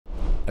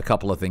a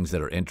couple of things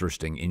that are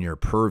interesting in your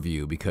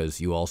purview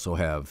because you also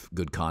have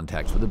good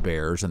contacts with the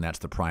Bears, and that's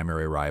the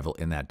primary rival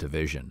in that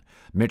division.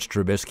 Mitch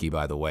Trubisky,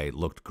 by the way,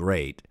 looked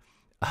great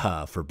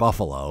for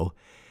Buffalo,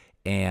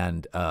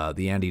 and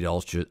the Andy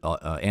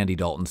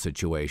Dalton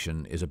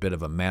situation is a bit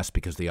of a mess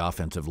because the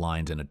offensive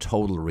line's in a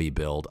total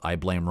rebuild. I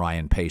blame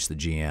Ryan Pace, the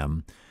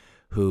GM,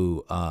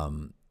 who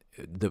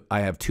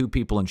I have two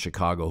people in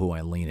Chicago who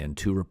I lean in,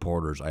 two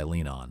reporters I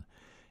lean on,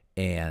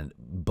 and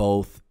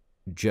both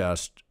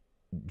just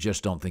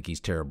don't think he's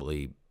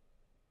terribly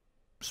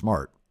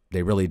smart.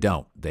 They really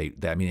don't.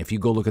 I mean, if you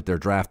go look at their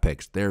draft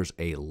picks, there's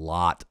a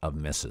lot of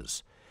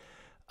misses.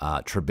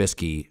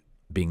 Trubisky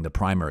being the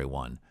primary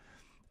one.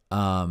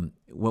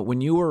 When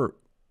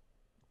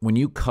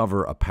you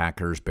cover a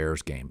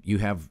Packers-Bears game, you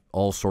have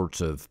all sorts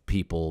of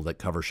people that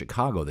cover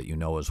Chicago that you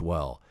know as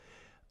well.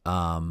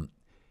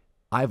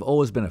 I've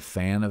always been a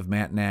fan of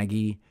Matt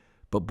Nagy,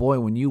 but boy,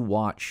 when you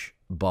watch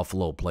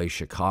Buffalo play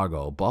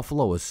Chicago,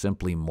 Buffalo is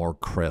simply more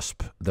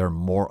crisp. They're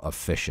more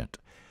efficient.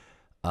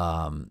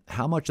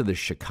 How much of the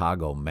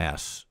Chicago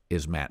mess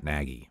is Matt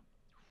Nagy?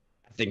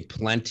 I think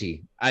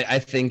plenty. I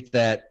think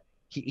that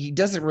he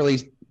doesn't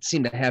really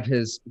seem to have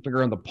his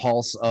finger on the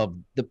pulse of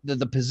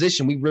the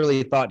position we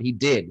really thought he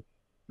did.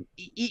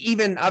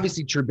 Even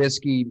obviously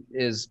Trubisky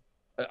is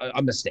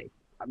a mistake.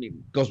 I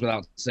mean, goes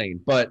without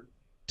saying, but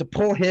to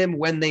pull him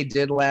when they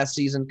did last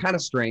season, kind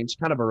of strange,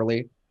 kind of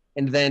early.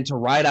 And then to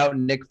ride out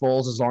Nick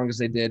Foles as long as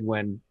they did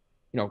when,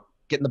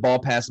 getting the ball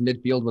past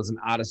midfield was an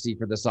odyssey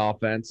for this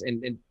offense.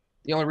 And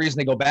the only reason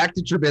they go back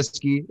to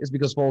Trubisky is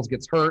because Foles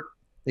gets hurt.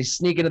 They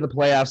sneak into the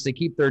playoffs. They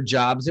keep their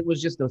jobs. It was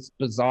just a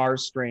bizarre,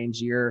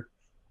 strange year.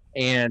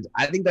 And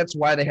I think that's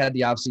why they had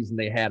the offseason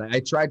they had. I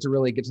tried to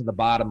really get to the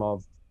bottom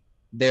of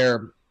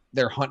their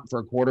hunt for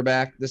a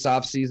quarterback this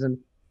offseason.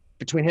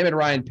 Between him and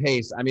Ryan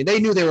Pace, I mean, they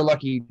knew they were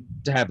lucky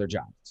to have their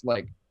jobs.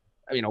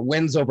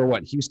 Wins over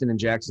Houston and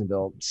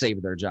Jacksonville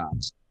saved their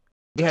jobs.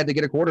 They had to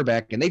get a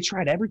quarterback, and they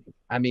tried everything.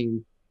 I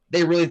mean,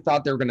 they really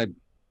thought they were going to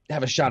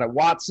have a shot at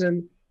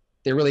Watson.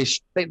 Ben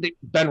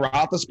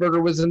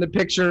Roethlisberger was in the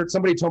picture.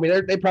 Somebody told me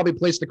they probably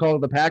placed a call to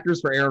the Packers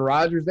for Aaron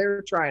Rodgers. They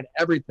were trying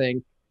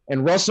everything.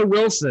 And Russell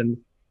Wilson,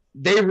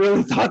 they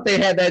really thought they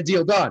had that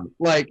deal done.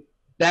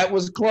 That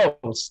was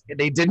close.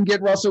 They didn't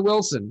get Russell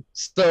Wilson.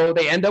 So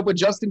they end up with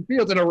Justin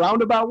Fields in a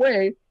roundabout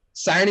way.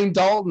 Signing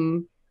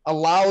Dalton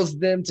allows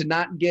them to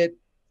not get,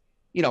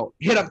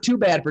 hit up too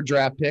bad for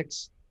draft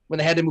picks when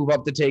they had to move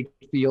up to take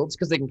Fields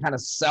because they can kind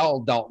of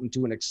sell Dalton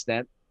to an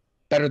extent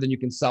better than you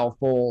can sell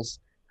Foles.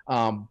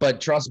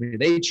 But trust me,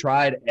 they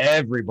tried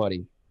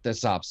everybody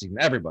this offseason,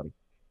 everybody.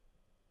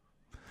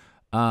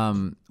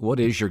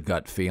 What is your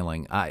gut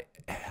feeling?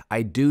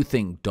 I do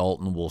think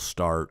Dalton will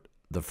start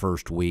the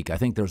first week. I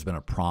think there's been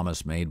a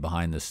promise made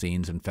behind the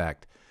scenes. In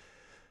fact,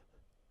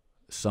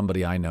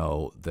 somebody I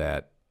know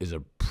that is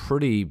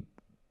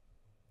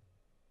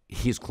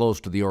he's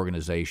close to the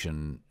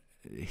organization.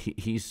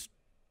 He's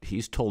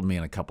told me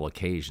on a couple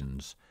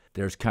occasions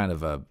there's kind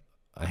of a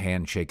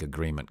handshake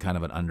agreement, kind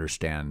of an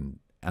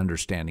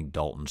understanding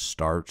Dalton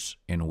starts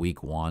in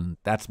week one.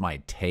 That's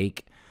my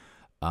take.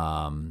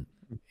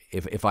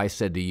 If I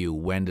said to you,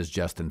 when does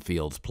Justin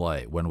Fields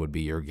play, when would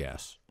be your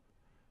guess?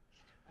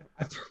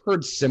 I've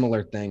heard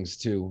similar things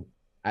too,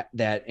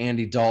 that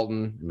Andy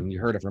Dalton, I mean, you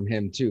heard it from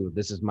him too,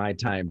 this is my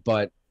time.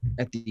 But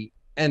at the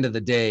end of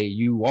the day,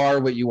 you are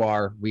what you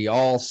are. We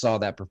all saw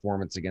that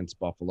performance against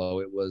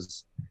Buffalo. It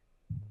was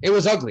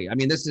ugly. I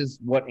mean, this is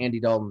what Andy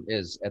Dalton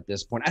is at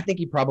this point. I think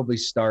he probably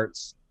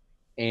starts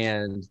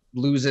and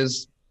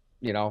loses,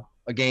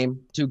 a game,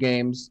 2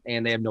 games,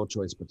 and they have no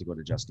choice but to go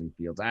to Justin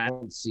Fields. I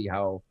don't see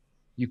how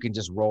you can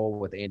just roll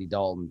with Andy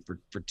Dalton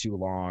for too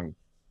long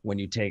when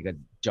you take a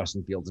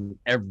Justin Fields and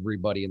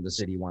everybody in the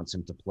city wants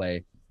him to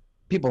play.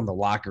 People in the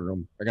locker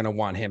room are going to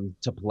want him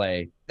to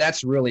play.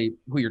 That's really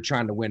who you're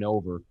trying to win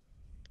over.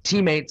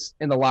 Teammates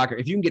in the locker.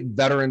 If you can get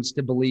veterans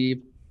to believe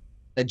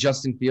that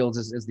Justin Fields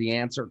is the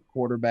answer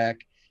quarterback,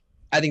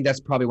 I think that's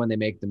probably when they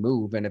make the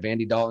move. And if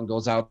Andy Dalton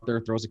goes out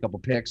there, throws a couple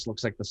picks,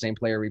 looks like the same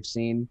player we've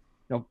seen,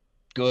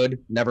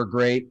 good, never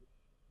great,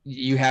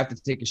 you have to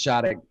take a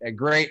shot at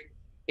great.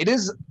 It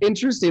is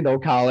interesting, though,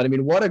 Colin. I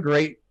mean, what a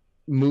great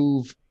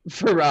move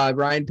for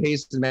Ryan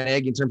Pace and Matt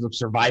Nagy in terms of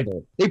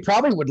survival. They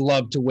probably would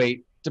love to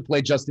wait to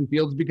play Justin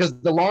Fields because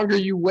the longer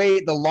you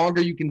wait, the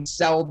longer you can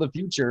sell the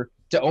future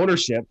to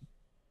ownership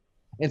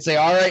and say,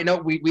 all right, no,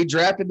 we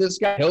drafted this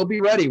guy. He'll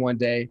be ready one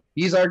day.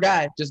 He's our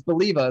guy. Just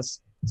believe us.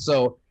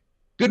 So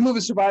good move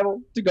of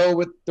survival to go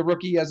with the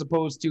rookie as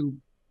opposed to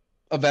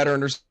a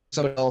veteran or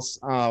someone else.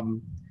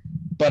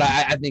 But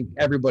I think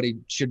everybody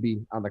should be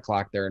on the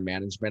clock there in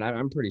management.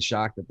 I'm pretty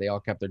shocked that they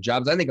all kept their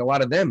jobs. I think a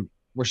lot of them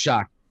were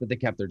shocked that they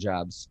kept their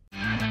jobs.